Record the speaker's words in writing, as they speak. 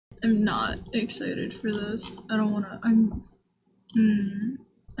I'm not excited for this. I don't wanna, I'm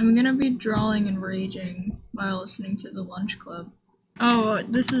gonna be drawing and raging while listening to the lunch club. Oh,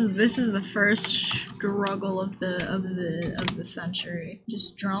 this is the first struggle of the century.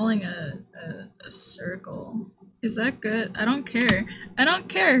 Just drawing a circle. Is that good? I don't care. I don't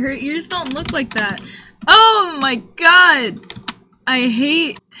care. Her ears don't look like that. Oh my god! I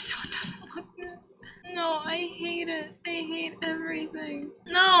hate this one. Doesn't look good. No, I hate it. I hate everything.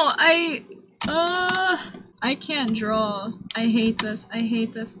 No, I can't draw. I hate this. I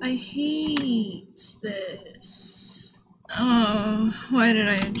hate this. I hate this. Oh, why did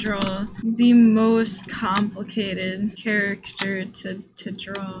I draw the most complicated character to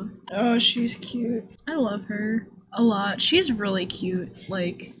draw? Oh, she's cute. I love her a lot. She's really cute.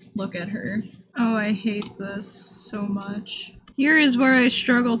 Like, look at her. Oh, I hate this so much. Here is where I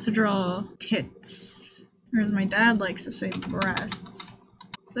struggle to draw tits. Or as my dad likes to say, breasts.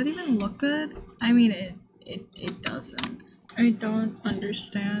 Does that even look good? I mean, it doesn't. I don't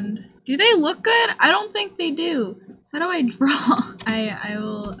understand. Do they look good? I don't think they do. How do I draw? I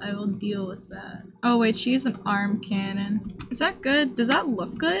will deal with that. Oh wait, she has an arm cannon. Is that good? Does that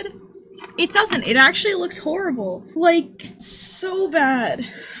look good? It doesn't. It actually looks horrible. Like, so bad.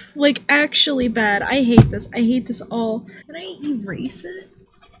 Like, actually bad. I hate this. I hate this all. Can I erase it?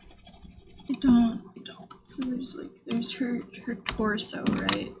 I don't. So there's like, there's her torso,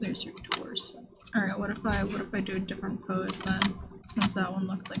 right? There's her torso. Alright, what if I do a different pose then? Since that one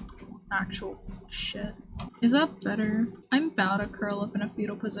looked like actual shit. Is that better? I'm about to curl up in a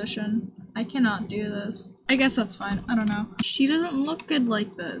fetal position. I cannot do this. I guess that's fine. I don't know. She doesn't look good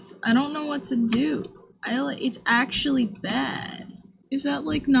like this. I don't know what to do. It's actually bad. Is that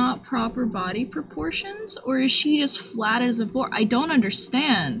like not proper body proportions? Or is she just flat as a board? I don't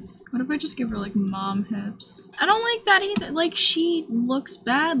understand. What if I just give her like mom hips? I don't like that either. Like, she looks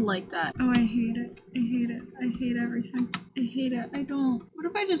bad like that. Oh, I hate it. I hate it. I hate everything. I hate it. I don't. What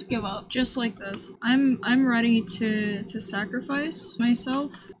if I just give up? Just like this. I'm ready to sacrifice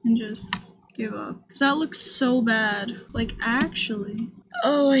myself and just give up. Cause that looks so bad. Like, actually.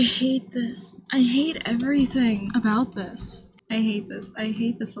 Oh, I hate this. I hate everything about this. I hate this. I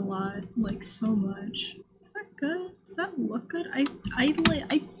hate this a lot. Like, so much. Good? Does that look good? I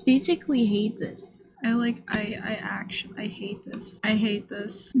physically hate this. I hate this. I hate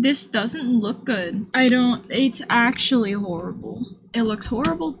this. This doesn't look good. It's actually horrible. It looks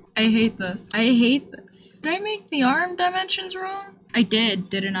horrible. I hate this. I hate this. Did I make the arm dimensions wrong? I did,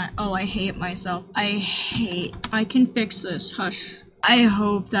 didn't I? Oh, I hate myself. I can fix this. Hush. I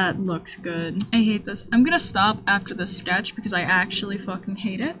hope that looks good. I hate this. I'm gonna stop after this sketch because I actually fucking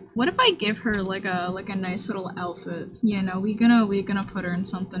hate it. What if I give her like a nice little outfit? Yeah, no, we gonna put her in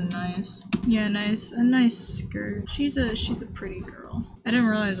something nice. Yeah, a nice skirt. She's a pretty girl. I didn't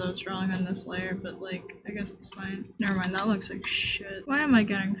realize I was drawing on this layer, but like, I guess it's fine. Never mind, that looks like shit. Why am I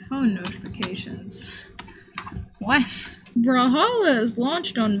getting phone notifications? What? Brawlhalla is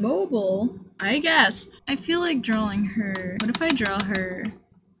launched on mobile. I guess. I feel like drawing her. What if I draw her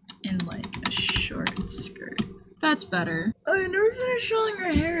in like a short skirt? That's better. I never finished drawing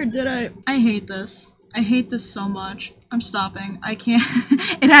her hair, did I? I hate this. I hate this so much. I'm stopping. I can't.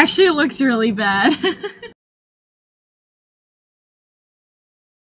 It actually looks really bad.